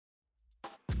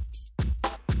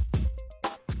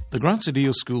The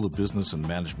Graziadio School of Business and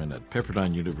Management at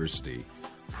Pepperdine University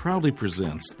proudly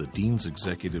presents the Dean's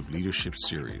Executive Leadership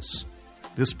Series.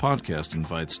 This podcast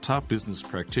invites top business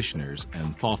practitioners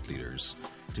and thought leaders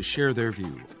to share their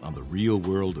view on the real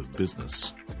world of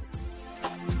business.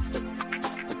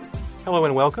 Hello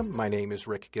and welcome. My name is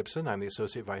Rick Gibson. I'm the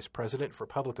Associate Vice President for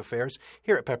Public Affairs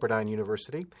here at Pepperdine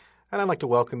University, and I'd like to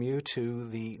welcome you to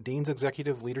the Dean's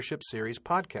Executive Leadership Series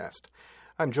podcast.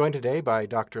 I'm joined today by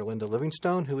Dr. Linda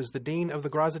Livingstone, who is the Dean of the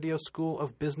Graziadio School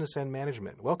of Business and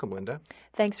Management. Welcome, Linda.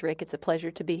 Thanks, Rick. It's a pleasure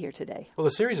to be here today. Well,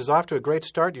 the series is off to a great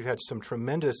start. You've had some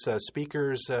tremendous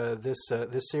speakers this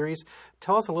series.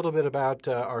 Tell us a little bit about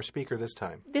our speaker this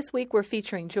time. This week we're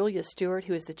featuring Julia Stewart,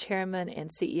 who is the Chairman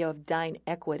and CEO of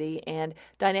DineEquity. And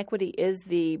DineEquity is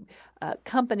the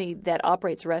company that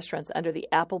operates restaurants under the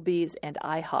Applebee's and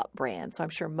IHOP brand. So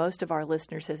I'm sure most of our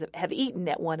listeners have eaten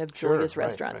at one of Julia's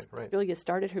restaurants. Right. Julia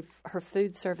started her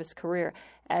food service career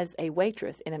as a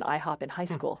waitress in an IHOP in high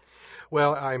school.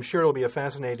 Well, I'm sure it'll be a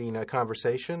fascinating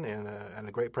conversation and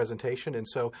a great presentation. And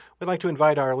so we'd like to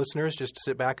invite our listeners just to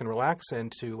sit back and relax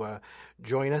and to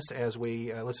join us as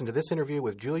we listen to this interview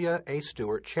with Julia A.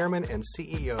 Stewart, Chairman and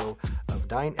CEO of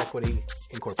DineEquity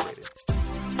Incorporated.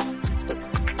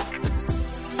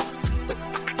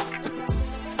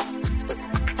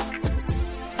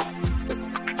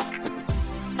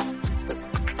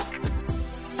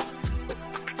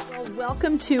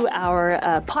 Welcome to our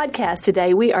podcast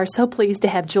today. We are so pleased to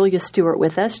have Julia Stewart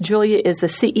with us. Julia is the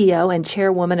CEO and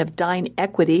chairwoman of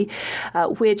DineEquity,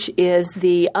 which is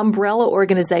the umbrella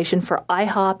organization for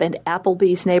IHOP and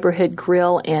Applebee's Neighborhood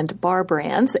Grill and Bar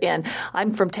brands. And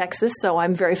I'm from Texas, so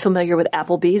I'm very familiar with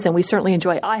Applebee's, and we certainly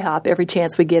enjoy IHOP every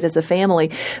chance we get as a family.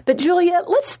 But Julia,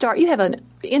 let's start. You have an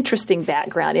interesting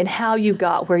background in how you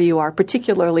got where you are,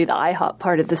 particularly the IHOP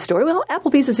part of the story. Well,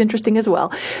 Applebee's is interesting as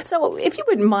well. So if you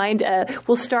wouldn't mind,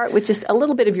 we'll start with just a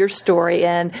little bit of your story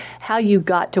and how you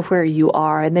got to where you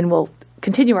are, and then we'll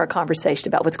continue our conversation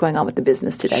about what's going on with the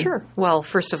business today. Sure. Well,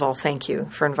 first of all, thank you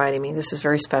for inviting me. This is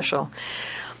very special.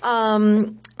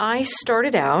 I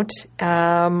started out,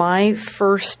 my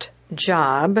first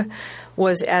job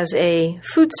was as a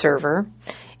food server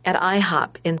at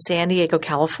IHOP in San Diego,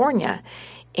 California,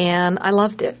 and I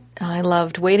loved it. I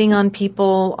loved waiting on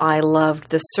people. I loved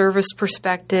the service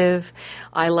perspective.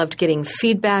 I loved getting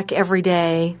feedback every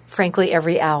day, frankly,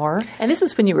 every hour. And this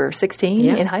was when you were 16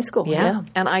 in high school. Yeah.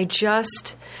 And I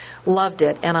just loved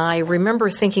it. And I remember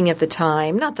thinking at the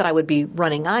time, not that I would be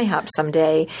running IHOP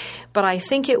someday, but I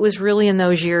think it was really in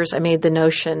those years I made the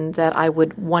notion that I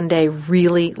would one day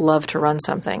really love to run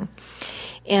something.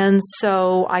 And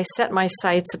so I set my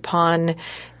sights upon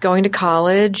going to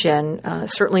college and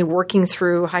certainly working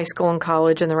through high school and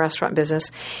college in the restaurant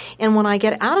business. And when I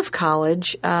get out of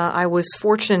college, I was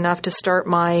fortunate enough to start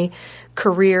my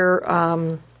career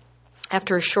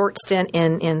after a short stint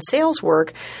in sales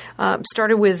work,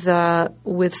 started with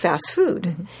fast food.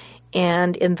 Mm-hmm.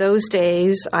 And in those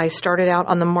days, I started out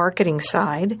on the marketing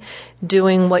side,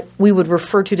 doing what we would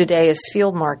refer to today as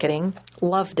field marketing.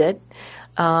 Loved it.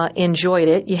 Enjoyed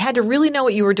it. You had to really know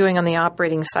what you were doing on the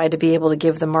operating side to be able to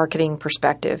give the marketing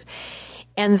perspective.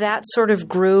 And that sort of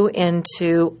grew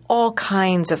into all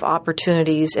kinds of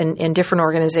opportunities in different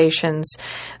organizations,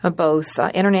 both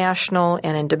international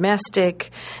and in domestic,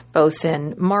 both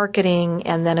in marketing,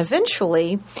 and then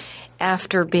eventually,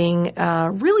 after being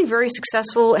really very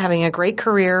successful, having a great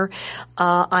career,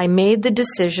 I made the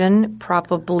decision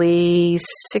probably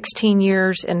 16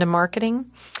 years into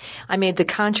marketing. I made the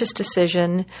conscious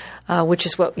decision, which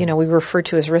is what we refer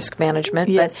to as risk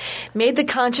management, but made the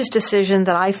conscious decision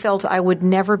that I felt I would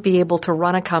never be able to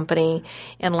run a company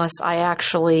unless I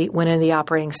actually went into the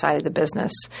operating side of the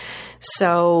business.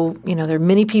 So, there are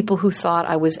many people who thought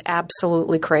I was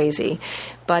absolutely crazy.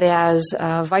 But as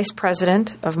Vice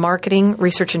President of Marketing,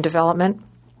 Research and Development,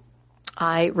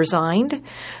 I resigned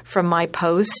from my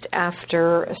post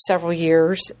after several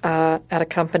years at a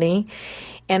company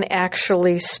and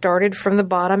actually started from the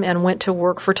bottom and went to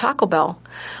work for Taco Bell.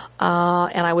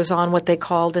 And I was on what they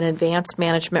called an advanced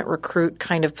management recruit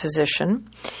kind of position.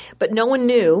 But no one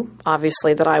knew,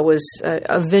 obviously, that I was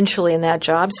eventually in that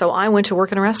job. So I went to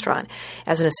work in a restaurant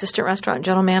as an assistant restaurant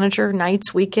general manager,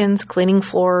 nights, weekends, cleaning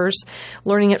floors,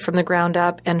 learning it from the ground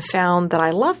up, and found that I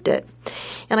loved it.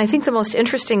 And I think the most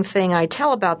interesting thing I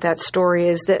tell about that story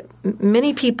is that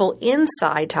many people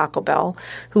inside Taco Bell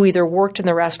who either worked in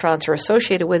the restaurants or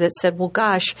associated with it said, well,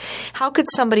 gosh, how could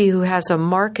somebody who has a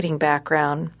marketing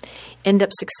background end up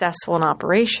successful in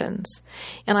operations?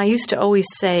 And I used to always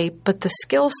say, but the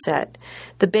skill set,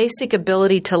 the basic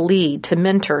ability to lead, to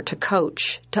mentor, to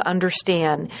coach, to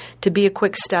understand, to be a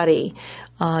quick study,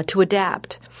 to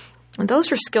adapt, and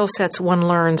those are skill sets one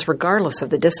learns regardless of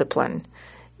the discipline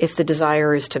if the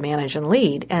desire is to manage and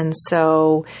lead. And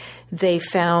so they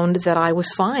found that I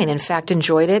was fine, in fact,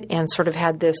 enjoyed it and sort of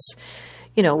had this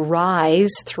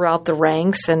rise throughout the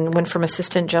ranks and went from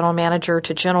assistant general manager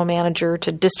to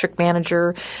district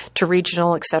manager to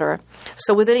regional, et cetera.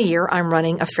 So within a year, I'm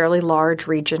running a fairly large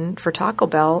region for Taco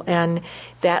Bell, and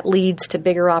that leads to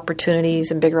bigger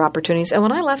opportunities. And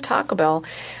when I left Taco Bell,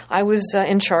 I was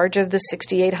in charge of the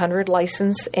 6,800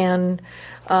 licensed and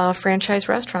franchise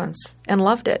restaurants and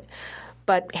loved it,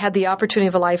 but had the opportunity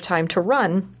of a lifetime to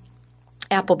run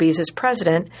Applebee's as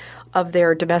president of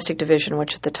their domestic division,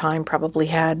 which at the time probably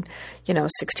had,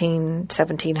 1,600,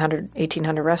 1,700,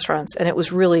 1,800 restaurants. And it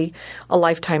was really a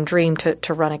lifetime dream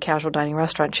to run a casual dining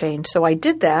restaurant chain. So I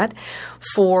did that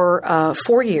for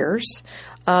 4 years,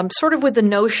 sort of with the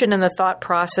notion and the thought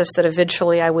process that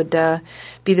eventually I would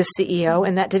be the CEO,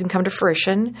 and that didn't come to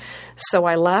fruition. So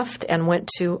I left and went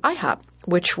to IHOP,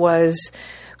 which was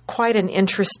quite an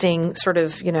interesting sort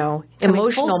of,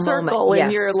 emotional full circle moment.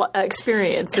 in your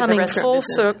experience Coming in the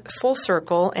restaurant full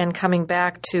circle and coming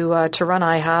back to run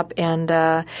IHOP. And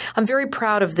I'm very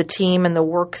proud of the team and the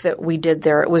work that we did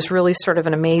there. It was really sort of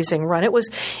an amazing run. It was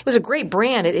a great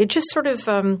brand. It just sort of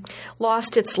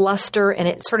lost its luster, and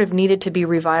it sort of needed to be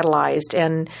revitalized.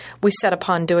 And we set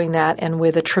upon doing that, and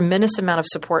with a tremendous amount of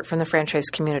support from the franchise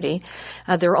community.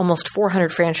 There are almost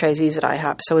 400 franchisees at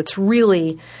IHOP, so it's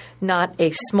really not a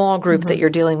small group that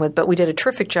you're dealing with, but we did a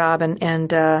terrific job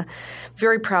and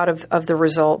very proud of the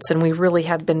results, and we really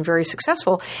have been very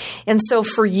successful. And so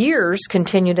for years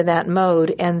continued in that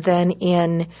mode, and then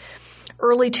in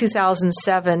early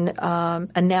 2007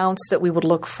 announced that we would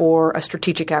look for a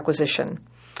strategic acquisition.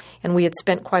 And we had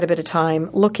spent quite a bit of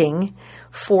time looking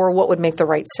for what would make the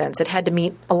right sense. It had to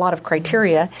meet a lot of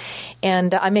criteria.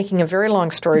 And I'm making a very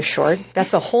long story short.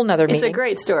 That's a whole nother meeting. It's a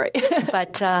great story.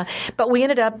 But we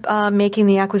ended up making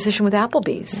the acquisition with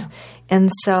Applebee's. Yeah. And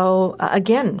so,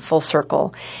 again, full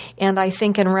circle. And I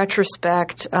think in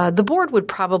retrospect, the board would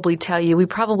probably tell you we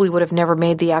probably would have never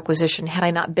made the acquisition had I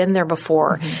not been there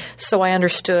before. Mm-hmm. So I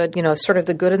understood, sort of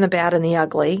the good and the bad and the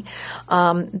ugly.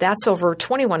 That's over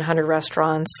 2,100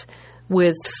 restaurants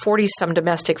with 40-some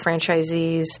domestic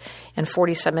franchisees and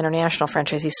 40-some international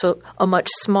franchisees. So a much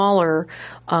smaller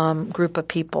group of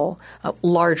people,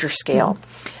 larger scale.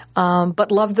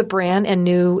 But loved the brand and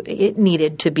knew it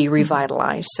needed to be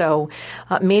revitalized. So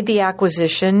made the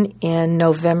acquisition in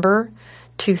November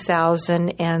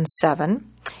 2007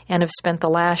 and have spent the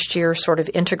last year sort of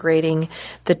integrating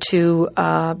the two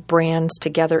brands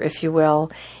together, if you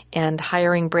will, and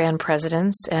hiring brand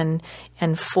presidents and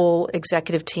full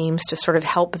executive teams to sort of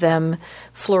help them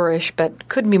flourish, but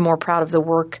couldn't be more proud of the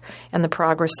work and the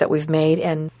progress that we've made.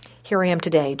 And here I am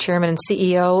today, chairman and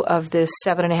CEO of this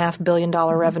 $7.5 billion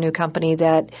revenue company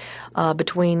that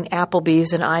between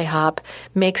Applebee's and IHOP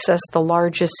makes us the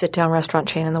largest sit-down restaurant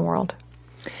chain in the world.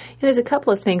 There's a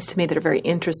couple of things to me that are very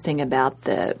interesting about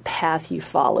the path you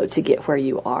follow to get where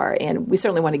you are, and we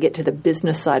certainly want to get to the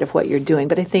business side of what you're doing.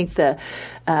 But I think the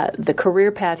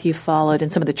career path you followed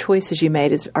and some of the choices you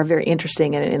made are very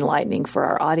interesting and enlightening for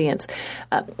our audience.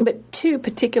 But two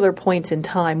particular points in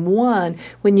time. One,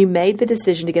 when you made the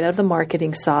decision to get out of the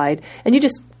marketing side, and you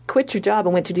just quit your job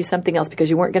and went to do something else because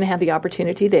you weren't going to have the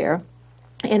opportunity there.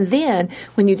 And then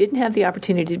when you didn't have the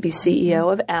opportunity to be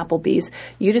CEO of Applebee's,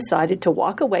 you decided to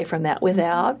walk away from that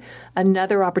without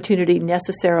another opportunity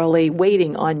necessarily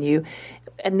waiting on you.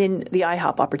 And then the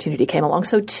IHOP opportunity came along.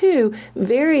 So two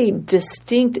very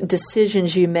distinct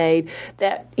decisions you made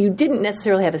that you didn't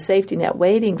necessarily have a safety net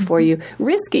waiting for you,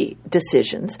 risky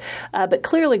decisions. But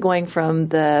clearly going from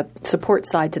the support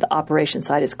side to the operation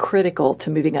side is critical to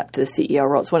moving up to the CEO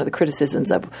role. It's one of the criticisms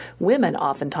of women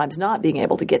oftentimes not being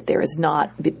able to get there is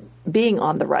not being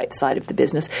on the right side of the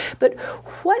business. But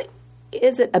what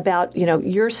is it about,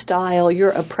 your style,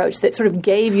 your approach that sort of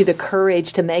gave you the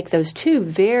courage to make those two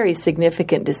very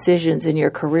significant decisions in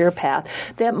your career path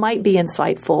that might be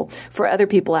insightful for other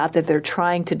people out there that are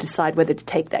trying to decide whether to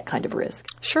take that kind of risk?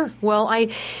 Sure. Well, I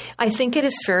think it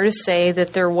is fair to say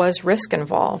that there was risk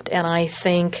involved, and I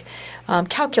think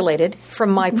calculated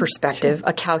from my perspective, sure.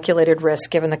 A calculated risk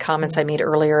given the comments I made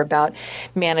earlier about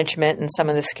management and some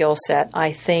of the skill set.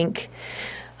 I think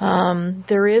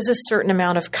there is a certain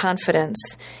amount of confidence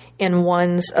in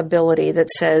one's ability that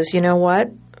says, you know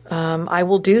what, I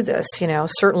will do this.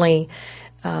 Certainly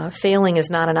failing is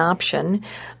not an option.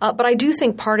 But I do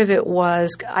think part of it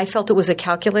was I felt it was a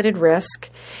calculated risk.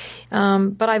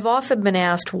 But I've often been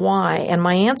asked why, and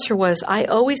my answer was I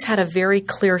always had a very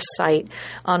clear sight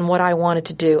on what I wanted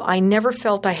to do. I never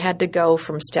felt I had to go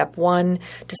from step 1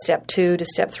 to step 2 to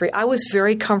step 3. I was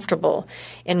very comfortable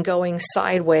in going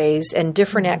sideways and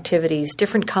different activities,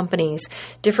 different companies,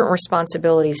 different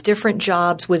responsibilities, different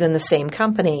jobs within the same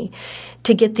company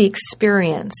to get the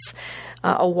experience.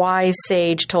 A wise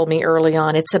sage told me early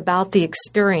on, it's about the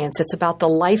experience. It's about the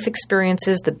life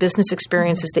experiences, the business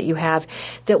experiences that you have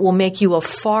that will make you a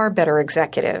far better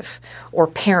executive or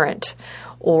parent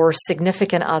or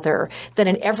significant other than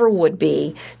it ever would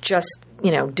be just,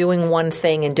 doing one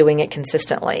thing and doing it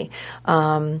consistently.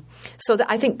 So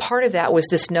I think part of that was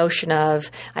this notion of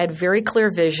I had very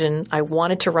clear vision. I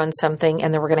wanted to run something,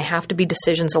 and there were going to have to be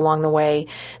decisions along the way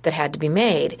that had to be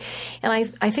made. And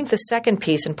I think the second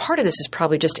piece, and part of this is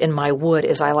probably just in my wood,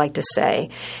 as I like to say,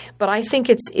 but I think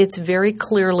it's very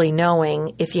clearly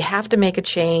knowing if you have to make a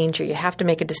change or you have to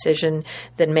make a decision,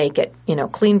 then make it.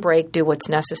 Clean break, do what's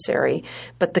necessary,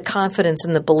 but the confidence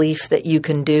and the belief that you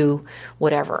can do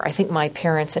whatever. I think my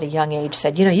parents at a young age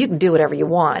said, you can do whatever you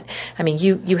want. I mean,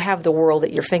 you have the world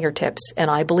at your fingertips,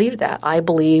 and I believed that. I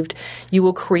believed you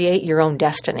will create your own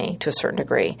destiny to a certain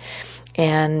degree,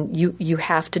 and you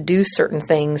have to do certain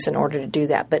things in order to do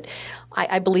that. But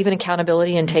I believe in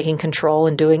accountability and taking control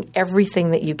and doing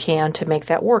everything that you can to make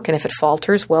that work. And if it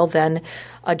falters, well, then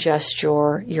adjust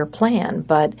your plan.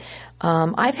 But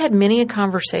I've had many a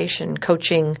conversation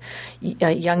coaching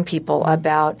young people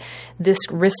about this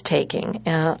risk-taking.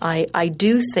 I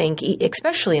do think,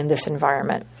 especially in this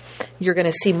environment, you're going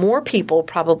to see more people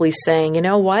probably saying, you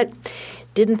know what,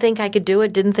 didn't think I could do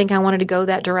it, didn't think I wanted to go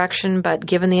that direction, but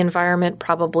given the environment,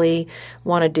 probably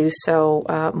want to do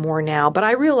so more now. But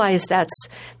I realize that's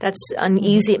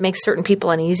uneasy. It makes certain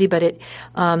people uneasy, but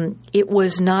it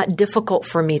was not difficult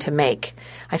for me to make.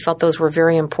 I felt those were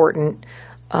very important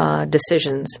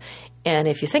decisions. And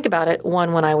if you think about it,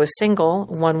 one when I was single,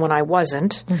 one when I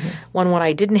wasn't, one when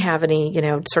I didn't have any,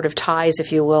 sort of ties,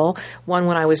 if you will, one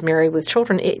when I was married with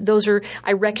children.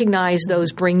 I recognize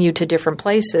those bring you to different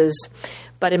places,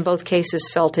 but in both cases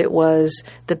felt it was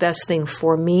the best thing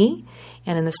for me,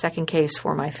 and in the second case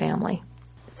for my family.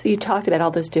 So you talked about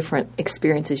all those different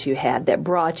experiences you had that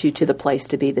brought you to the place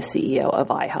to be the CEO of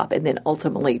IHOP and then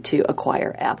ultimately to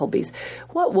acquire Applebee's.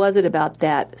 What was it about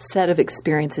that set of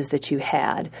experiences that you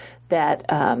had that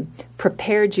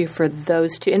prepared you for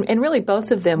those two? And really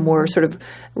both of them were sort of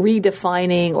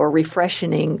redefining or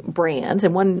refreshing brands,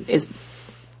 and one is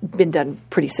been done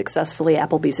pretty successfully.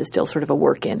 Applebee's is still sort of a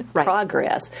work in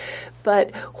progress.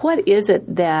 But what is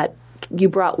it that you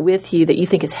brought with you that you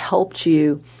think has helped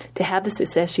you to have the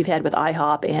success you've had with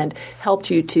IHOP and helped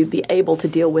you to be able to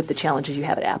deal with the challenges you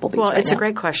have at Applebee's Well, right it's now? a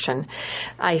great question.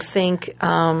 I think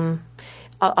I'll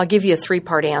give you a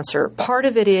three-part answer. Part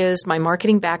of it is my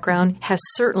marketing background has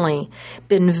certainly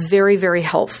been very, very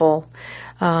helpful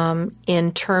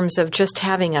in terms of just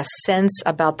having a sense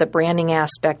about the branding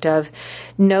aspect of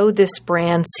know this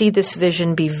brand, see this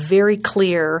vision, be very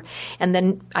clear. And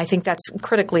then I think that's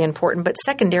critically important. But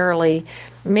secondarily,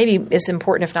 maybe as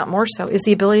important, if not more so, is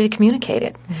the ability to communicate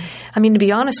it. I mean, to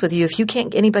be honest with you, if you can't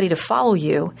get anybody to follow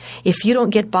you, if you don't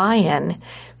get buy-in,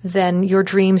 then your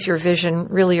dreams, your vision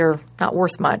really are not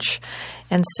worth much.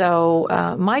 And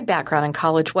so my background in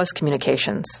college was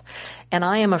communications. And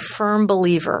I am a firm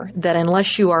believer that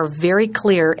unless you are very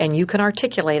clear and you can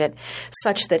articulate it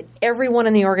such that everyone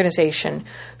in the organization,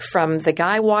 from the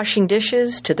guy washing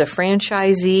dishes to the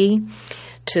franchisee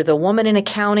to the woman in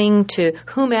accounting to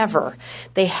whomever,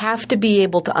 they have to be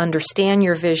able to understand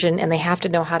your vision and they have to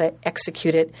know how to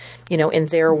execute it, in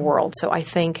their world. So I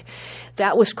think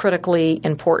that was critically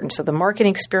important. So the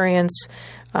marketing experience,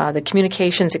 the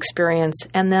communications experience,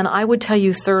 and then I would tell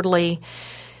you thirdly,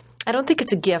 I don't think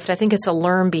it's a gift. I think it's a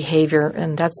learned behavior,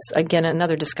 and that's, again,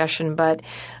 another discussion. But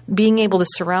being able to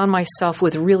surround myself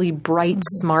with really bright,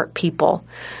 smart people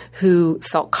who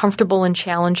felt comfortable in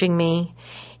challenging me,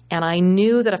 and I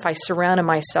knew that if I surrounded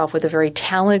myself with a very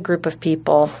talented group of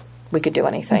people, we could do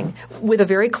anything with a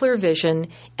very clear vision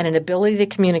and an ability to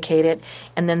communicate it,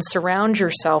 and then surround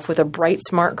yourself with a bright,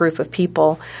 smart group of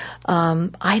people.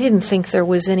 I didn't think there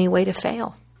was any way to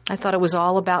fail. I thought it was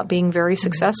all about being very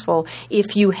successful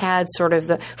if you had sort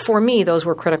of for me, those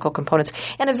were critical components,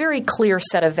 and a very clear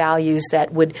set of values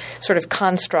that would sort of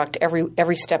construct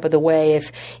every step of the way.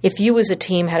 If you as a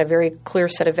team had a very clear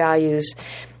set of values,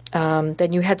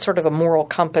 then you had sort of a moral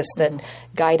compass that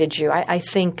guided you. I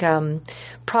think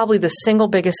probably the single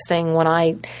biggest thing when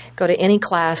I go to any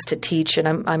class to teach, and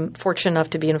I'm fortunate enough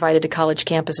to be invited to college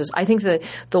campuses, I think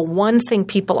the one thing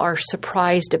people are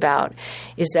surprised about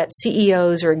is that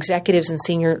CEOs or executives in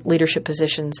senior leadership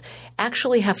positions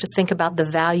actually have to think about the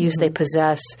values they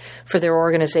possess for their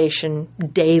organization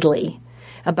daily,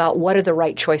 about what are the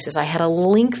right choices. I had a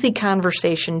lengthy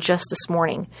conversation just this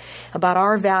morning about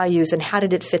our values and how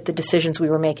did it fit the decisions we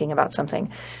were making about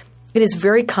something. It is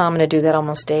very common to do that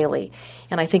almost daily.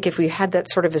 And I think if we had that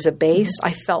sort of as a base,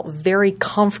 I felt very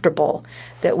comfortable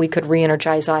that we could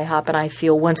re-energize IHOP, and I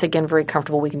feel once again very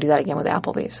comfortable we can do that again with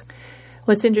Applebee's.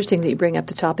 Well, it's interesting that you bring up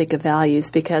the topic of values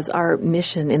because our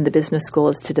mission in the business school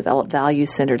is to develop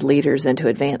value-centered leaders and to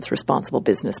advance responsible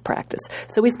business practice.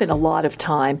 So we spend a lot of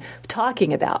time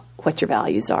talking about what your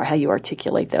values are, how you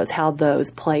articulate those, how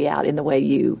those play out in the way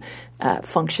you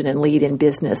function and lead in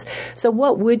business. So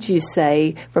what would you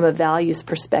say from a values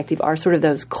perspective are sort of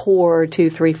those core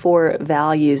 2, 3, 4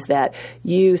 values that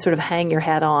you sort of hang your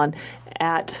hat on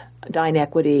at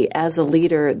DineEquity as a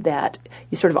leader that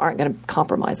you sort of aren't going to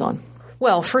compromise on?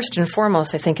 Well, first and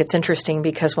foremost, I think it's interesting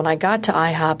because when I got to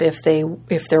IHOP,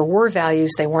 if there were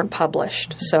values, they weren't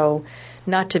published. So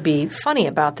not to be funny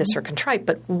about this or contrite,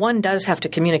 but one does have to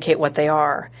communicate what they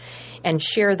are and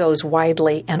share those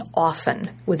widely and often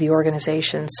with the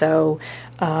organization. So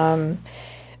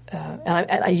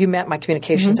you met my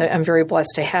communications. Mm-hmm. I'm very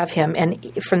blessed to have him.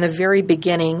 And from the very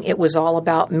beginning, it was all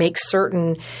about make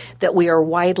certain that we are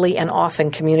widely and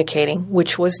often communicating,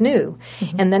 which was new.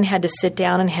 Mm-hmm. And then had to sit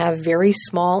down and have very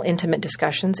small, intimate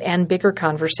discussions and bigger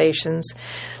conversations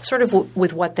sort of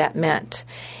with what that meant.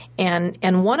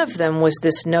 And one of them was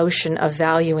this notion of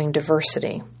valuing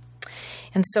diversity.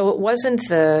 And so it wasn't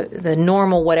the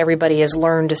normal what everybody has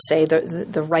learned to say,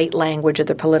 the right language or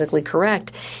the politically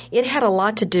correct. It had a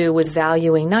lot to do with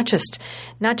valuing not just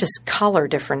color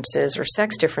differences or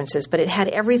sex differences, but it had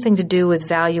everything to do with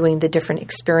valuing the different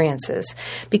experiences.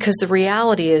 Because the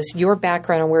reality is your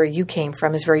background and where you came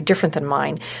from is very different than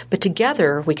mine. But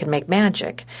together we can make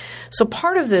magic. So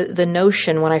part of the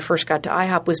notion when I first got to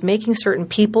IHOP was making certain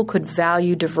people could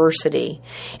value diversity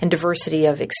and diversity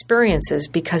of experiences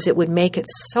because it would make it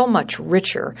so much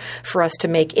richer for us to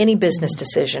make any business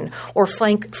decision or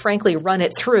frankly run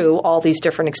it through all these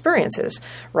different experiences,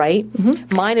 right?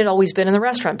 Mm-hmm. Mine had always been in the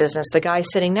restaurant business. The guy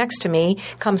sitting next to me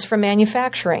comes from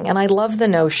manufacturing, and I love the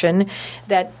notion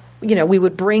that we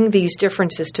would bring these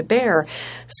differences to bear.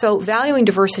 So valuing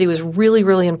diversity was really,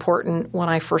 really important when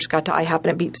I first got to IHOP,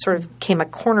 and it sort of became a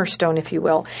cornerstone, if you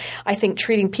will. I think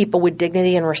treating people with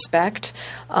dignity and respect,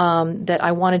 that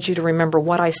I wanted you to remember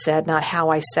what I said, not how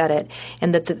I said it,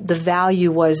 and that the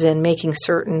value was in making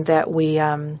certain that we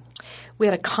had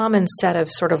a common set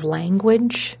of sort of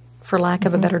language, for lack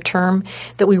of a better term,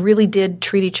 that we really did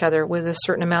treat each other with a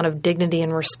certain amount of dignity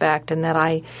and respect, and that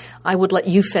I would let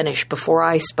you finish before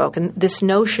I spoke. And this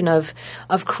notion of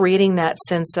creating that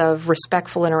sense of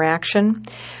respectful interaction,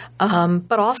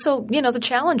 but also, the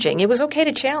challenging. It was okay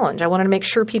to challenge. I wanted to make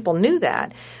sure people knew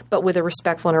that, but with a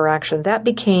respectful interaction. That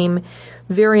became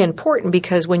very important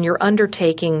because when you're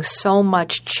undertaking so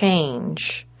much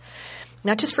change,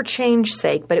 not just for change's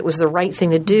sake, but it was the right thing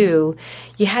to do,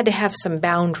 you had to have some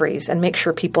boundaries and make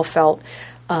sure people felt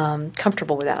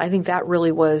comfortable with that. I think that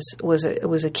really was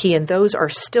a key, and those are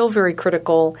still very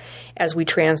critical as we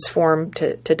transform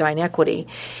to DineEquity.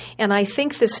 And I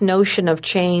think this notion of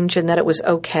change and that it was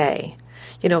okay.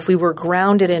 If we were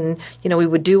grounded in, we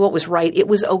would do what was right, it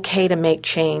was okay to make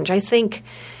change. I think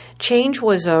change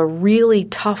was a really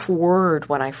tough word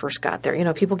when I first got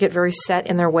there. People get very set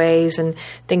in their ways and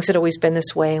things had always been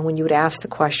this way. And when you would ask the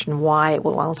question, why?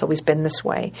 Well, it's always been this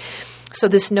way. So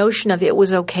this notion of it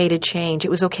was okay to change, it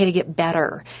was okay to get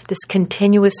better, this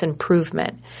continuous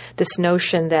improvement, this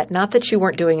notion that not that you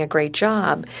weren't doing a great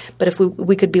job, but if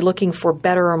we could be looking for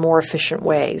better or more efficient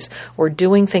ways or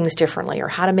doing things differently or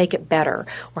how to make it better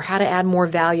or how to add more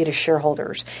value to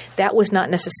shareholders. That was not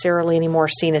necessarily anymore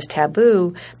seen as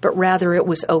taboo, but rather it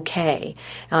was okay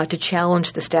to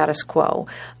challenge the status quo,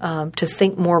 to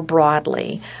think more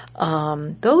broadly.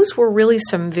 Those were really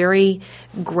some very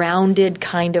grounded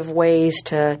kind of ways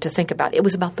to think about. It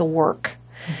was about the work,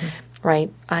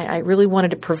 right? I really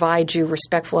wanted to provide you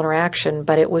respectful interaction,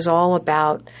 but it was all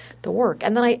about the work.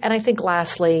 And then I think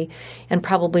lastly, and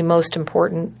probably most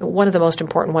important, one of the most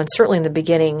important ones, certainly in the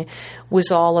beginning,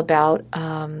 was all about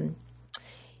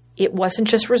it wasn't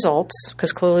just results,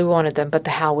 because clearly we wanted them, but the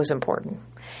how was important.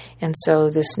 And so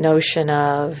this notion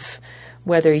of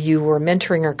whether you were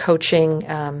mentoring or coaching,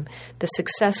 the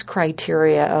success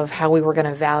criteria of how we were going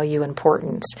to value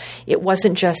importance. It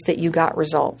wasn't just that you got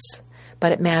results,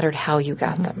 but it mattered how you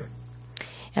got them.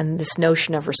 And this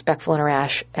notion of respectful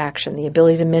interaction, the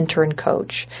ability to mentor and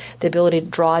coach, the ability to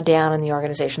draw down in the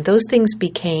organization, those things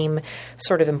became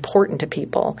sort of important to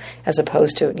people as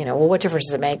opposed to, well, what difference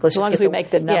does it make? As long as we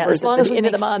make the numbers at the end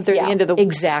of the month or the end of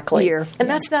the year. And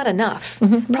that's not enough.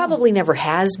 Probably never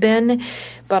has been.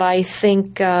 But I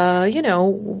think,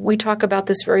 we talk about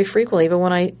this very frequently, even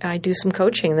when I do some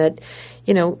coaching, that,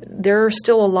 there are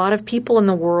still a lot of people in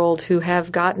the world who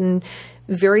have gotten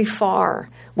very far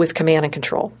with command and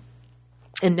control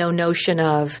and no notion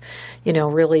of,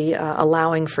 really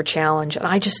allowing for challenge. And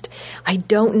I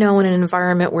don't know, in an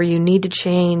environment where you need to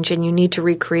change and you need to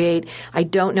recreate, I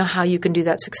don't know how you can do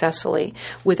that successfully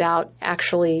without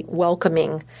actually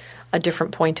welcoming a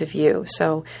different point of view.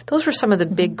 So those were some of the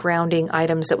big grounding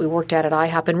items that we worked at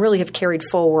IHOP and really have carried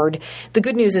forward. The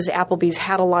good news is Applebee's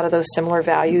had a lot of those similar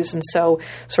values, and so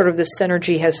sort of the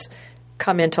synergy has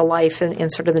come into life in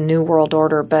sort of the new world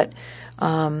order. But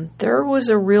there was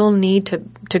a real need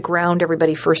to ground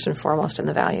everybody first and foremost in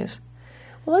the values.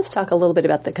 Well, let's talk a little bit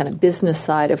about the kind of business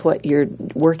side of what you're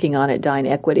working on at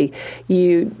DineEquity.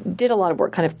 You did a lot of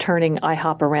work kind of turning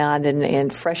IHOP around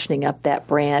and freshening up that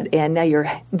brand, and now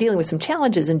you're dealing with some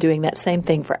challenges in doing that same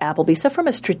thing for Applebee's. So from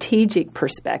a strategic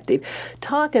perspective,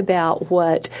 talk about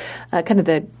what kind of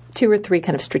the 2 or 3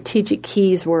 kind of strategic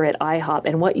keys were at IHOP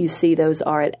and what you see those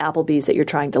are at Applebee's that you're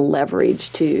trying to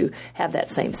leverage to have that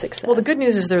same success. Well, the good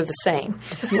news is they're the same.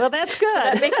 Well, that's good. So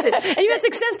that makes it, and you had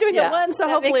success doing the one, so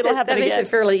hopefully it'll happen again. That makes it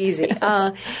fairly easy.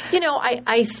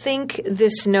 I think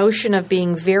this notion of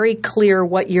being very clear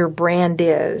what your brand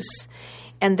is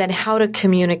and then how to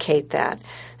communicate that.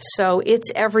 So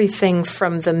it's everything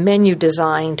from the menu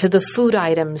design to the food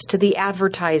items to the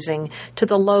advertising to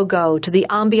the logo to the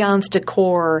ambiance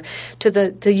decor to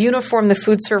the uniform the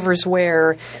food servers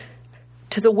wear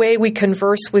to the way we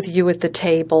converse with you at the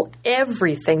table.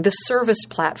 Everything, the service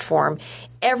platform,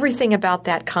 everything about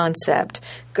that concept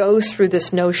goes through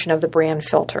this notion of the brand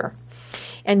filter.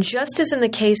 And just as in the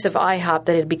case of IHOP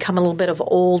that had become a little bit of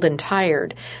old and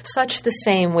tired, such the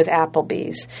same with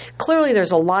Applebee's. Clearly there's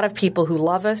a lot of people who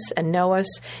love us and know us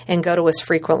and go to us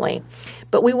frequently.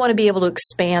 But we want to be able to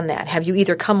expand that, have you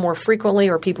either come more frequently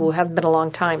or people who haven't been a long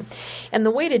time. And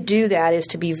the way to do that is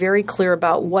to be very clear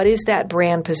about what is that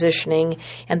brand positioning,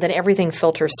 and then everything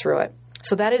filters through it.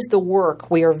 So that is the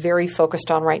work we are very focused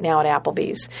on right now at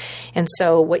Applebee's. And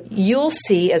so what you'll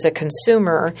see as a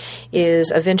consumer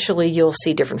is eventually you'll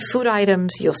see different food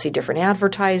items, you'll see different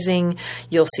advertising,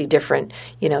 you'll see different,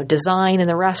 design in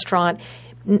the restaurant.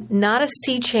 Not a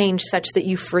sea change such that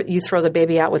you throw the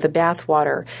baby out with the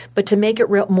bathwater, but to make it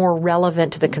more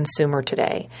relevant to the consumer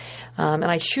today. And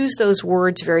I choose those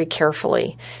words very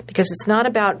carefully because it's not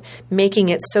about making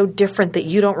it so different that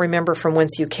you don't remember from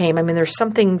whence you came. I mean, there's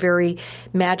something very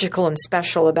magical and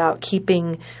special about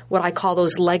keeping what I call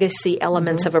those legacy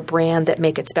elements of a brand that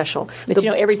make it special. But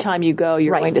every time you go,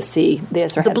 you're going to see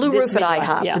this or the blue roof at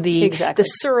IHOP, the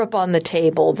syrup on the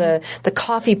table, the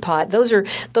coffee pot. Those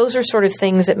are sort of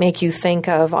things that make you think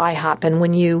of IHOP. And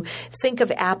when you think of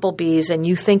Applebee's and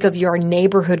you think of your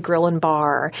neighborhood grill and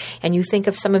bar and you think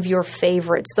of some of your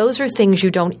favorites, those are things you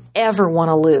don't ever want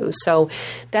to lose. So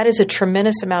that is a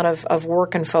tremendous amount of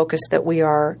work and focus that we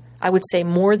are, I would say,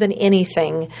 more than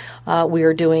anything we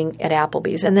are doing at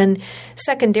Applebee's. And then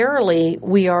secondarily,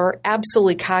 we are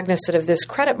absolutely cognizant of this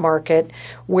credit market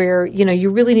where,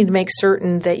 you really need to make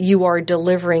certain that you are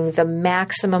delivering the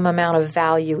maximum amount of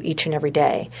value each and every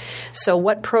day. So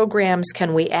what programs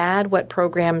can we add? What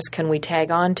programs can we tag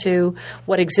onto?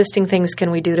 What existing things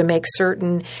can we do to make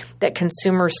certain that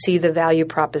consumers see the value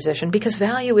proposition? Because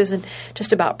value isn't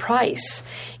just about price.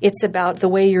 It's about the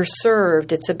way you're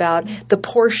served. It's about the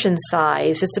portion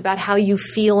size. It's about how you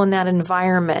feel in that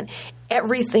environment.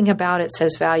 Everything about it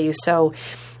says value. So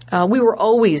we were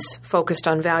always focused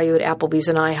on value at Applebee's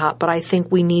and IHOP, but I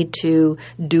think we need to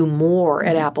do more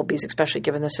at Applebee's, especially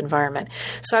given this environment.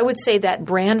 So I would say that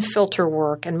brand filter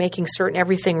work and making certain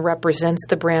everything represents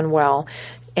the brand well,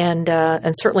 and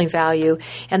certainly value.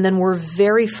 And then we're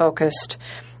very focused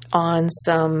on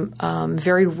some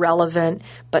very relevant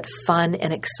but fun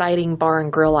and exciting bar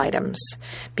and grill items,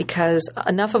 because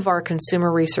enough of our consumer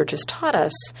research has taught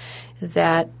us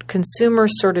that consumers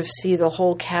sort of see the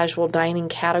whole casual dining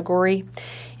category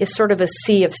is sort of a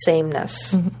sea of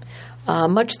sameness.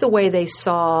 Much the way they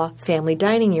saw family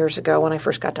dining years ago when I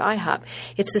first got to IHOP.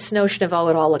 It's this notion of,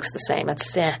 it all looks the same.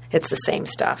 It's the same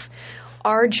stuff.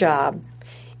 Our job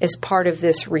as part of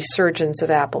this resurgence of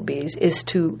Applebee's is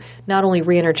to not only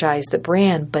re-energize the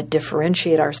brand, but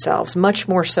differentiate ourselves much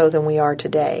more so than we are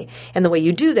today. And the way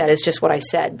you do that is just what I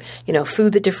said.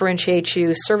 Food that differentiates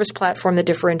you, service platform that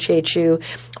differentiates you,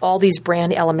 all these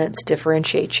brand elements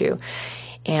differentiate you.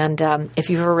 And if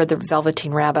you've ever read The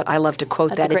Velveteen Rabbit, I love to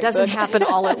quote that. It doesn't happen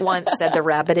all at once, said the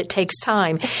rabbit. It takes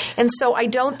time. And so I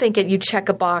don't think you check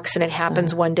a box and it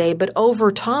happens one day. But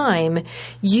over time,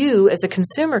 you as a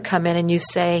consumer come in and you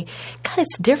say, God,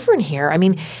 it's different here. I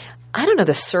mean, I don't know,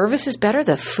 the service is better,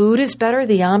 the food is better,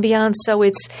 the ambiance. So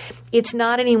it's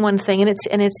not any one thing, and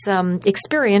it's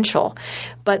experiential.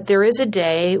 But there is a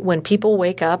day when people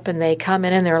wake up and they come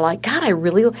in and they're like, God,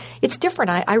 it's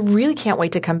different. I really can't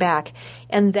wait to come back.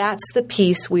 And that's the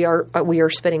piece we are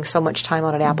spending so much time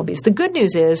on at Applebee's. The good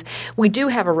news is we do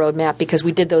have a roadmap because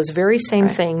we did those very same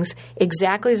things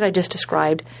exactly as I just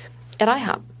described at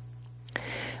IHOP.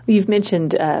 You've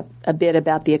mentioned a bit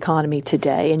about the economy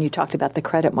today, and you talked about the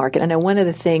credit market. I know one of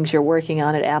the things you're working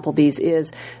on at Applebee's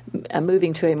is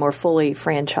moving to a more fully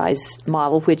franchised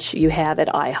model, which you have at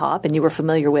IHOP and you were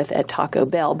familiar with at Taco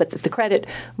Bell. But the credit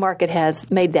market has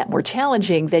made that more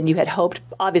challenging than you had hoped.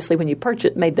 Obviously, when you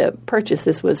made the purchase,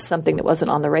 this was something that wasn't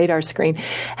on the radar screen.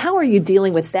 How are you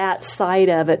dealing with that side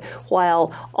of it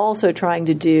while also trying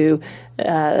to do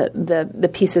the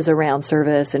pieces around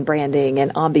service and branding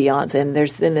and ambiance, and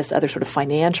there's then this other sort of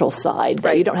financial side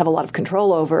that you don't have a lot of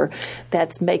control over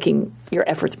that's making your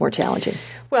efforts more challenging?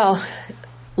 Well,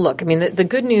 look, I mean, the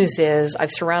good news is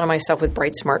I've surrounded myself with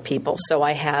bright, smart people. So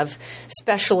I have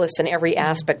specialists in every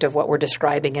aspect of what we're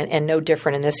describing, and no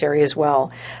different in this area as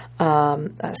well.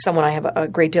 Someone I have a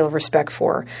great deal of respect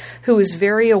for, who is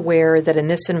very aware that in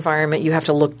this environment you have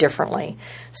to look differently.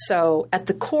 So at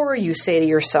the core, you say to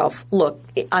yourself, look,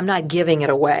 I'm not giving it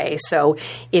away. So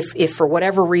if for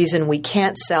whatever reason we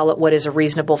can't sell at what is a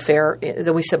reasonable fare,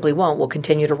 then we simply won't. We'll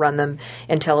continue to run them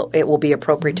until it will be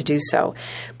appropriate to do so.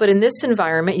 But in this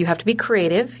environment, you have to be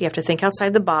creative. You have to think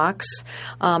outside the box.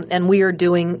 And we are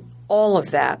doing all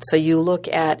of that. So you look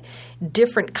at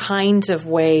different kinds of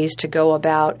ways to go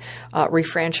about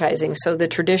refranchising. So the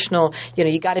traditional,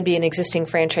 you got to be an existing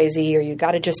franchisee, or you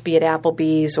got to just be at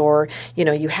Applebee's, or,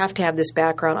 you have to have this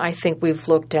background. I think we've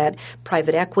looked at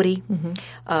private equity.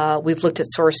 We've looked at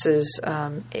sources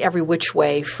every which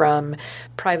way, from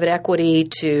private equity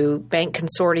to bank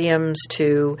consortiums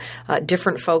to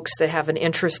different folks that have an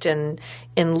interest in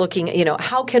looking,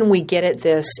 how can we get at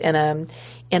this in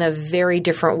a very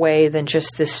different way than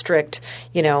just this strict,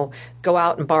 go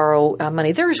out and borrow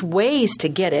money. There's ways to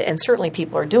get it, and certainly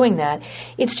people are doing that.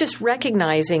 It's just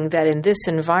recognizing that in this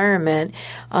environment,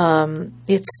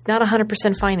 it's not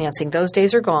 100% financing. Those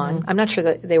days are gone. I'm not sure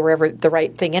that they were ever the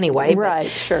right thing anyway. Right,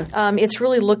 sure. It's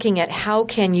really looking at how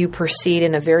can you proceed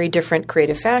in a very different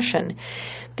creative fashion.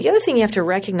 The other thing you have to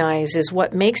recognize is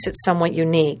what makes it somewhat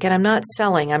unique. And I'm not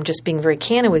selling, I'm just being very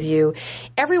candid with you.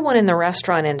 Everyone in the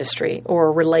restaurant industry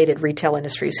or related retail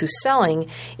industries who's selling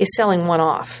is selling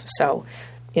one-off. So,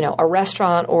 a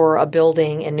restaurant or a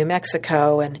building in New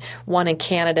Mexico, and one in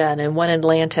Canada and one in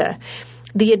Atlanta.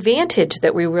 The advantage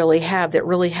that we really have, that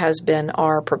really has been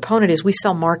our proponent, is we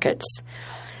sell markets.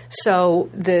 So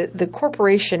the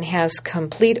corporation has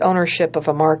complete ownership of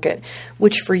a market,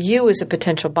 which for you as a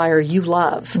potential buyer, you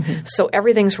love. So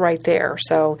everything's right there.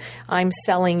 So I'm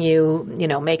selling you,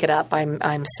 make it up.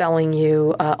 I'm selling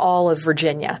you all of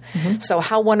Virginia. So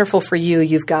how wonderful for you.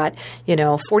 You've got,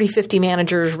 40, 50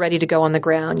 managers ready to go on the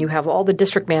ground. You have all the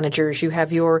district managers. You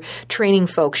have your training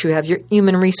folks. You have your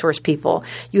human resource people.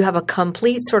 You have a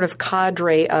complete sort of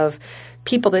cadre of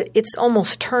people that it's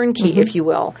almost turnkey, if you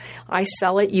will. I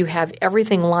sell it, you have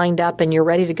everything lined up, and you're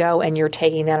ready to go, and you're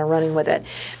taking that and running with it.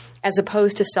 As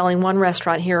opposed to selling one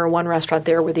restaurant here or one restaurant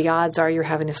there, where the odds are you're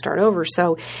having to start over.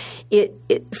 So it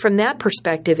from that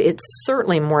perspective, it's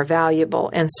certainly more valuable,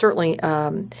 and certainly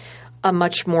a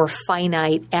much more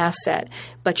finite asset.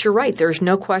 But you're right. There's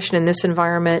no question in this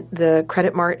environment, the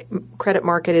credit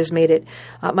market has made it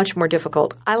much more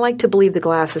difficult. I like to believe the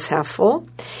glass is half full,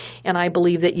 and I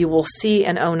believe that you will see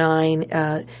in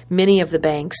 2009 many of the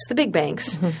banks, the big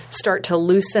banks, start to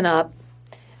loosen up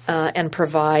and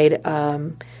provide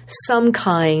some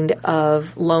kind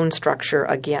of loan structure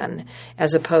again,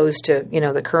 as opposed to,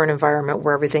 the current environment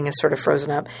where everything is sort of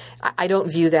frozen up. I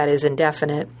don't view that as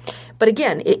indefinite. But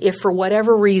again, if for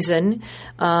whatever reason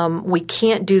we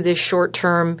can't do this short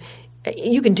term,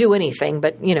 you can do anything,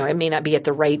 but it may not be at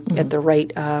the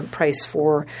right price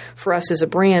for us as a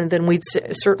brand. Then we'd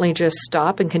certainly just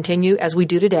stop and continue as we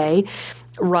do today,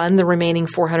 run the remaining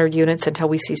 400 units until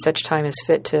we see such time as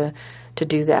fit to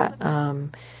do that.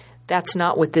 that's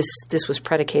not what this was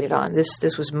predicated on.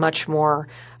 This was much more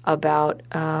about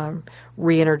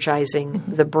re-energizing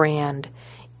the brand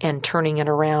and turning it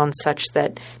around such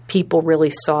that people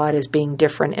really saw it as being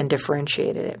different and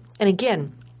differentiated it. And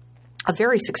again, a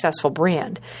very successful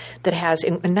brand that has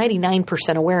a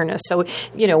 99% awareness. So,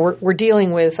 we're dealing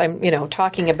with, I'm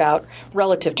talking about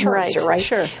relative terms here, right?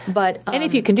 Sure. But and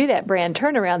if you can do that brand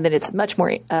turnaround, then it's much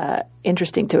more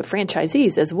interesting to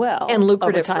franchisees as well. And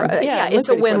lucrative. It's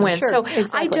a win-win. Sure, so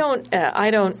exactly. I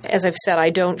don't, as I've said,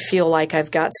 I don't feel like I've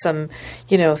got some,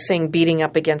 thing beating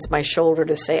up against my shoulder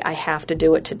to say I have to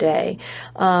do it today.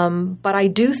 But I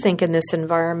do think in this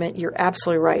environment, you're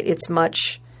absolutely right. It's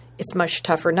much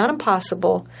tougher. Not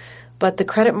impossible, but the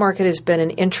credit market has been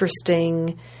an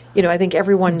interesting, I think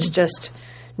everyone's just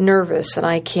nervous, and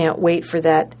I can't wait for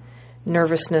that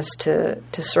nervousness to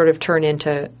sort of turn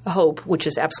into hope, which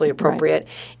is absolutely appropriate,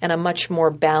 and a much more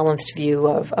balanced view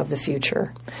of the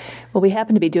future. Well, we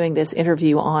happen to be doing this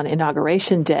interview on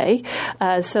Inauguration Day,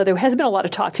 so there has been a lot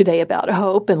of talk today about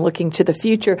hope and looking to the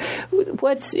future.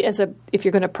 If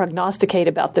you're going to prognosticate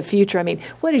about the future,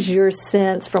 what is your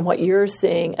sense from what you're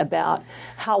seeing about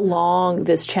how long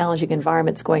this challenging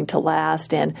environment is going to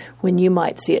last, and when you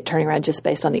might see it turning around just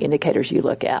based on the indicators you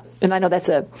look at? And I know that's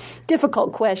a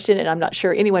difficult question, and I'm not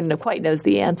sure anyone quite knows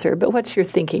the answer, but what's your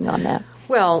thinking on that?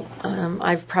 Well,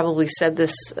 I've probably said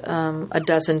this a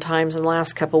dozen times in the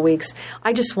last couple of weeks.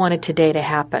 I just wanted today to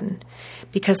happen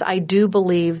because I do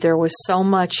believe there was so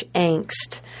much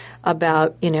angst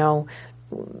about,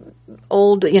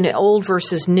 old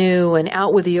versus new and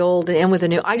out with the old and in with the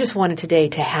new. I just wanted today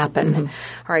to happen. All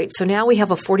right. So now we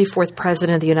have a 44th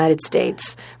president of the United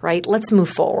States, right? Let's move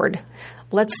forward.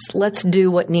 Let's do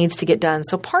what needs to get done.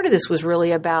 So part of this was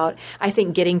really about, I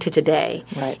think, getting to today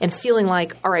and feeling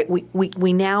like, all right,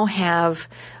 we now have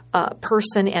a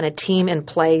person and a team in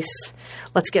place.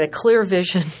 Let's get a clear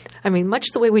vision.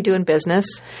 Much the way we do in business.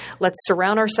 Let's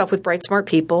surround ourselves with bright, smart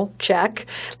people. Check.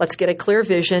 Let's get a clear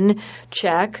vision.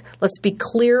 Check. Let's be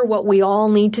clear what we all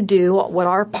need to do, what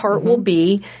our part will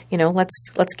be.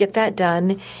 Let's get that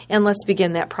done, and let's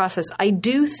begin that process. I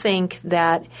do think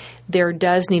that there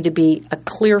does need to be a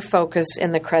clear focus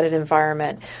in the credit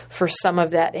environment for some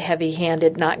of that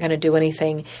heavy-handed, not going to do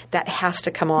anything. That has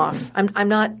to come off. I'm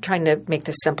not trying to make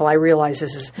this simple. I realize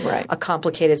this is a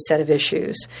complicated set of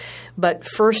issues. But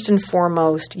first and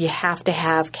foremost, you have to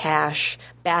have cash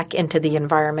back into the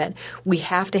environment. We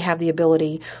have to have the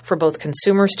ability for both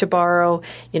consumers to borrow,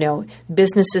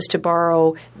 businesses to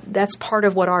borrow. That's part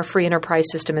of what our free enterprise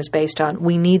system is based on.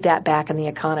 We need that back in the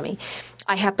economy.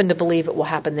 I happen to believe it will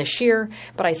happen this year,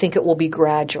 but I think it will be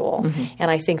gradual, and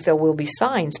I think there will be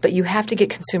signs. But you have to get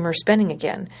consumer spending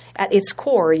again. At its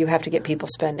core, you have to get people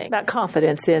spending. About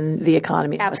confidence in the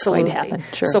economy. Absolutely. What's going to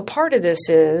happen. Sure. So part of this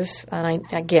is, and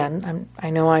I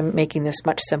know I'm making this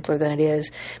much simpler than it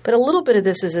is, but a little bit of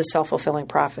this is a self-fulfilling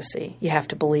prophecy. You have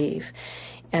to believe.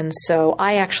 And so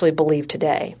I actually believe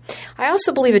today. I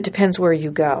also believe it depends where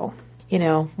you go.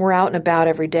 We're out and about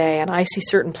every day, and I see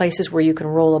certain places where you can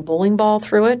roll a bowling ball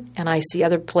through it, and I see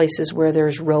other places where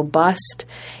there's robust,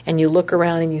 and you look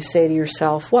around and you say to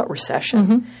yourself, what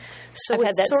recession? So I've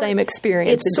had that same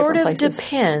experience in different places. It sort of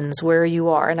depends where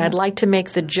you are, and I'd like to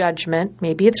make the judgment,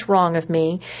 maybe it's wrong of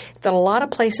me, that a lot of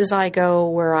places I go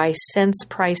where I sense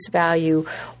price value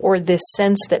or this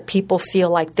sense that people feel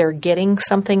like they're getting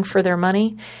something for their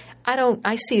money,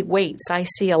 I see waits. I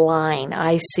see a line.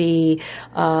 I see,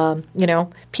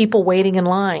 people waiting in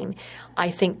line. I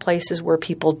think places where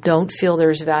people don't feel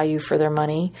there's value for their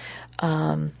money.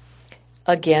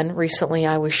 Again, recently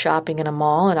I was shopping in a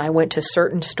mall and I went to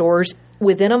certain stores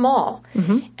within a mall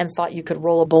and thought you could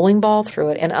roll a bowling ball through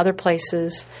it. And other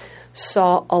places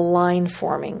saw a line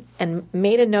forming and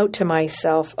made a note to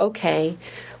myself, okay,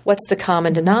 what's the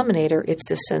common denominator? It's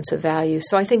the sense of value.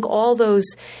 So I think all those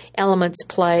elements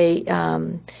play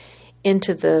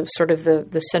into the sort of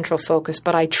the central focus,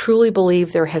 but I truly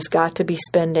believe there has got to be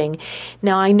spending.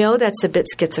 Now, I know that's a bit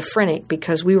schizophrenic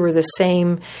because we were the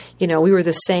same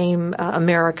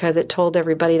America that told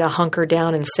everybody to hunker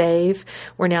down and save.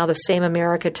 We're now the same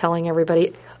America telling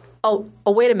everybody, oh,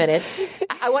 wait a minute.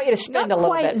 I want you to spend a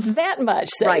little bit. Not quite that much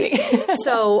saving. Right.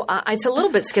 So it's a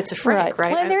little bit schizophrenic,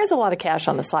 right? Well, there is a lot of cash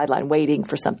on the sideline waiting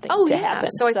for something to happen.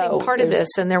 So I think part of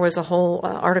this, and there was a whole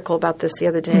article about this the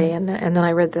other day, and then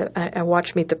I read I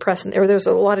watched Meet the Press, and there was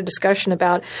a lot of discussion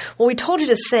about, well, we told you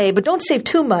to save, but don't save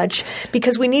too much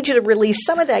because we need you to release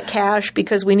some of that cash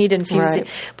because we need to infuse it.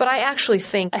 But I actually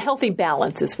think a healthy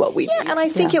balance is what we need. And I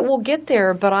think it will get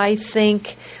there, but I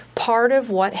think part of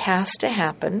what has to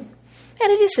happen,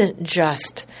 and it isn't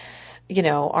just,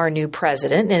 our new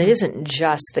president, and it isn't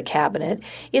just the cabinet.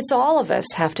 It's all of us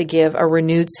have to give a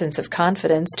renewed sense of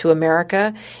confidence to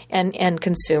America and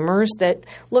consumers that,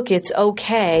 look, it's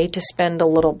okay to spend a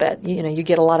little bit. You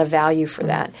get a lot of value for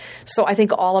that. So I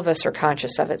think all of us are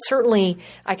conscious of it. Certainly,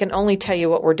 I can only tell you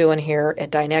what we're doing here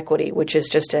at DineEquity, which is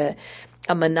just a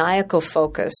maniacal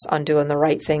focus on doing the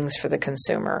right things for the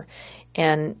consumer.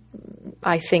 And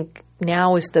I think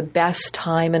now is the best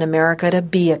time in America to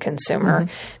be a consumer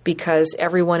because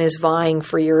everyone is vying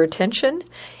for your attention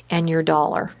and your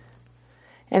dollar.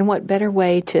 And what better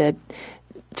way to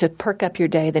perk up your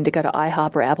day than to go to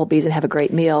IHOP or Applebee's and have a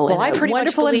great meal in a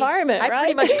wonderful environment, right? I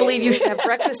pretty much believe you should have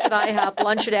breakfast at IHOP,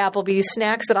 lunch at Applebee's,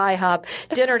 snacks at IHOP,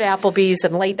 dinner at Applebee's,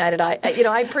 and late night at IHOP.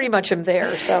 I pretty much am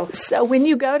there. So when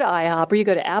you go to IHOP or you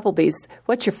go to Applebee's,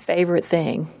 what's your favorite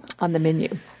thing on the menu?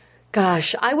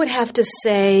 Gosh, I would have to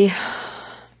say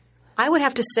at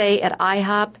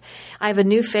IHOP, I have a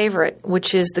new favorite,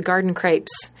 which is the garden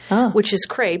crepes, which is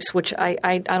crepes, which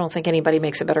I don't think anybody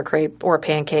makes a better crepe or a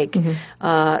pancake than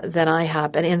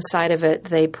IHOP. And inside of it,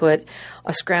 they put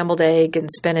a scrambled egg and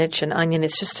spinach and onion.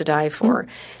 It's just to die for.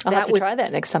 I'll have to try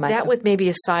that next time I go. That with maybe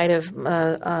a side of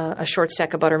a short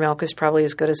stack of buttermilk is probably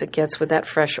as good as it gets with that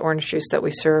fresh orange juice that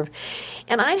we serve.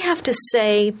 And I'd have to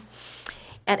say,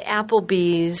 at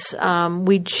Applebee's,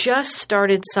 we just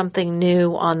started something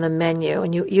new on the menu,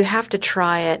 and you have to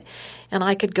try it. And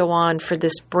I could go on for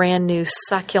this brand new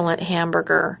succulent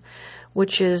hamburger,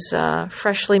 which is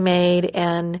freshly made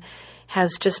and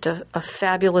has just a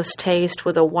fabulous taste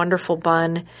with a wonderful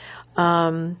bun.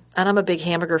 And I'm a big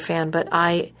hamburger fan, but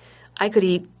I could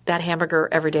eat that hamburger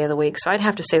every day of the week. So I'd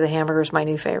have to say the hamburger is my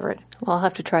new favorite. Well, I'll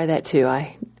have to try that too.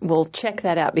 I will check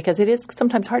that out because it is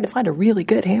sometimes hard to find a really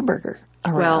good hamburger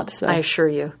around. Well, I assure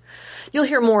you. You'll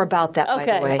hear more about that, by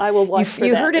the way. I will watch for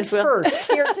you that. You heard it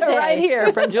first here today. Right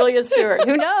here from Julia Stewart.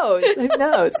 Who knows? Who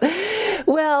knows?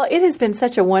 Well, it has been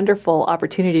such a wonderful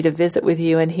opportunity to visit with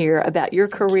you and hear about your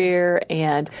career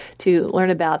and to learn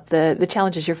about the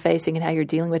challenges you're facing and how you're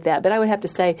dealing with that. But I would have to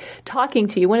say, talking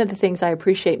to you, one of the things I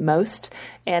appreciate most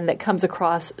and that comes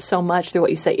across so much through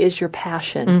what you say is your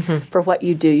passion for what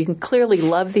you do. You can clearly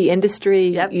love the industry.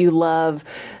 Yep. You love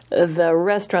the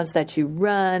restaurants that you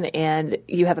run, and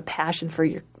you have a passion for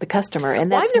the customer, and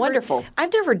that's wonderful.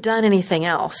 I've never done anything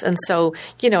else. And so,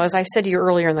 as I said to you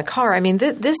earlier in the car, I mean,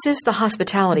 this is the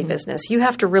hospitality business. You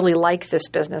have to really like this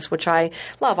business, which I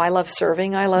love. I love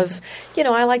serving. I love,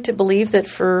 I like to believe that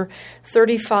for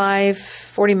 35,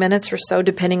 40 minutes or so,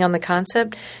 depending on the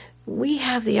concept, we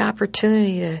have the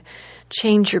opportunity to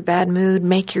change your bad mood,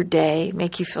 make your day,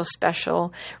 make you feel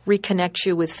special, reconnect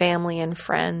you with family and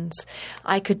friends.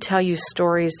 I could tell you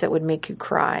stories that would make you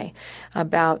cry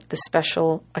about the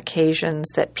special occasions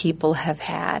that people have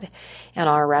had in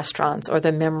our restaurants, or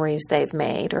the memories they've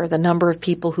made, or the number of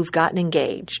people who've gotten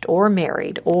engaged or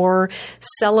married or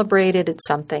celebrated at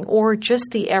something, or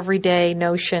just the everyday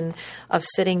notion of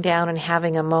sitting down and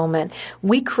having a moment.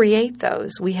 We create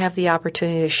those. We have the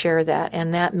opportunity to share that,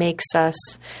 and that makes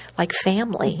us like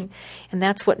family. And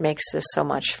that's what makes this so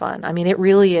much fun. I mean, it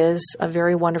really is a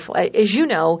very wonderful, as you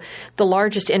know, the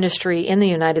largest industry in the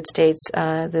United States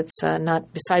that's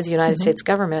not besides the United States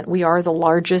government. We are the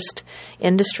largest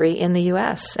industry in the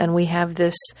U.S., and we have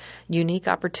this unique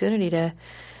opportunity to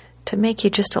make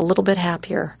you just a little bit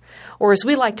happier. Or as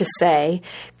we like to say,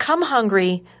 come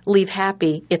hungry, leave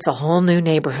happy. It's a whole new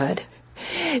neighborhood.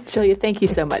 Julia, thank you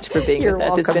so much for being with us.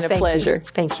 Welcome. It's been a pleasure.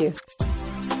 Thank you.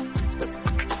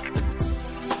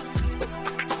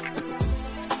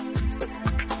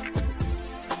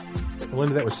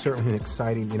 Linda, that was certainly an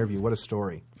exciting interview. What a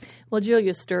story. Well,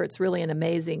 Julia Stewart's really an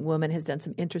amazing woman, has done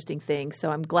some interesting things, so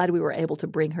I'm glad we were able to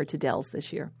bring her to Del's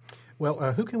this year.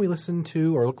 Well, who can we listen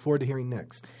to or look forward to hearing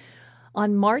next?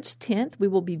 On March 10th, we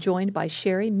will be joined by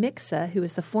Sherry Mixa, who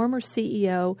is the former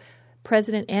CEO,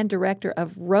 President and Director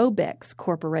of Robex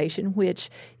Corporation, which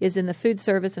is in the food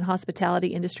service and hospitality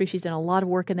industry. She's done a lot of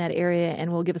work in that area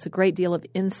and will give us a great deal of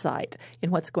insight in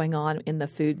what's going on in the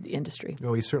food industry.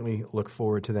 Well, we certainly look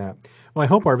forward to that. Well, I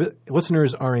hope our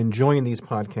listeners are enjoying these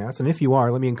podcasts. And if you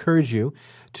are, let me encourage you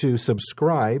to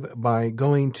subscribe by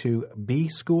going to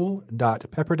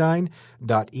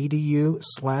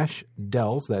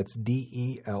bschool.pepperdine.edu/Dels. That's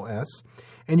DELS.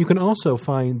 And you can also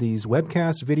find these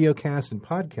webcasts, videocasts, and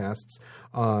podcasts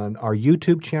on our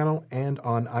YouTube channel and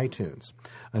on iTunes.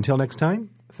 Until next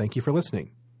time, thank you for listening.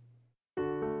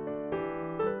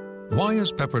 Why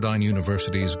is Pepperdine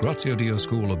University's Grazia Dio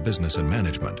School of Business and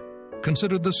Management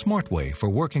considered the smart way for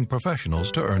working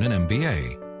professionals to earn an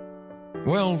MBA?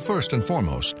 Well, first and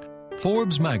foremost,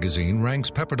 Forbes magazine ranks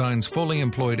Pepperdine's fully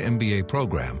employed MBA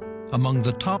program among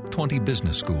the top 20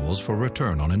 business schools for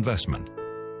return on investment.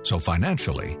 So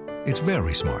financially, it's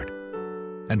very smart.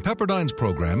 And Pepperdine's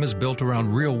program is built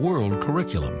around real-world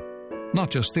curriculum, not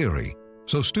just theory,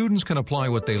 so students can apply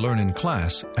what they learn in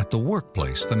class at the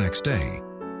workplace the next day.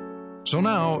 So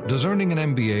now, does earning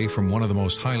an MBA from one of the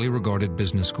most highly regarded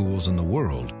business schools in the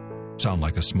world sound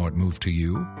like a smart move to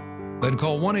you? Then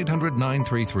call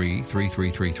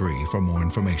 1-800-933-3333 for more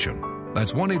information.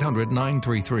 That's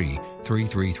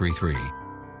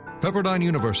 1-800-933-3333. Pepperdine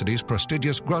University's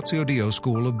prestigious Grazio Dio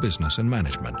School of Business and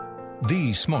Management.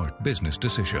 The smart business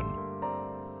decision.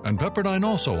 And Pepperdine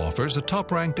also offers a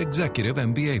top-ranked executive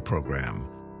MBA program.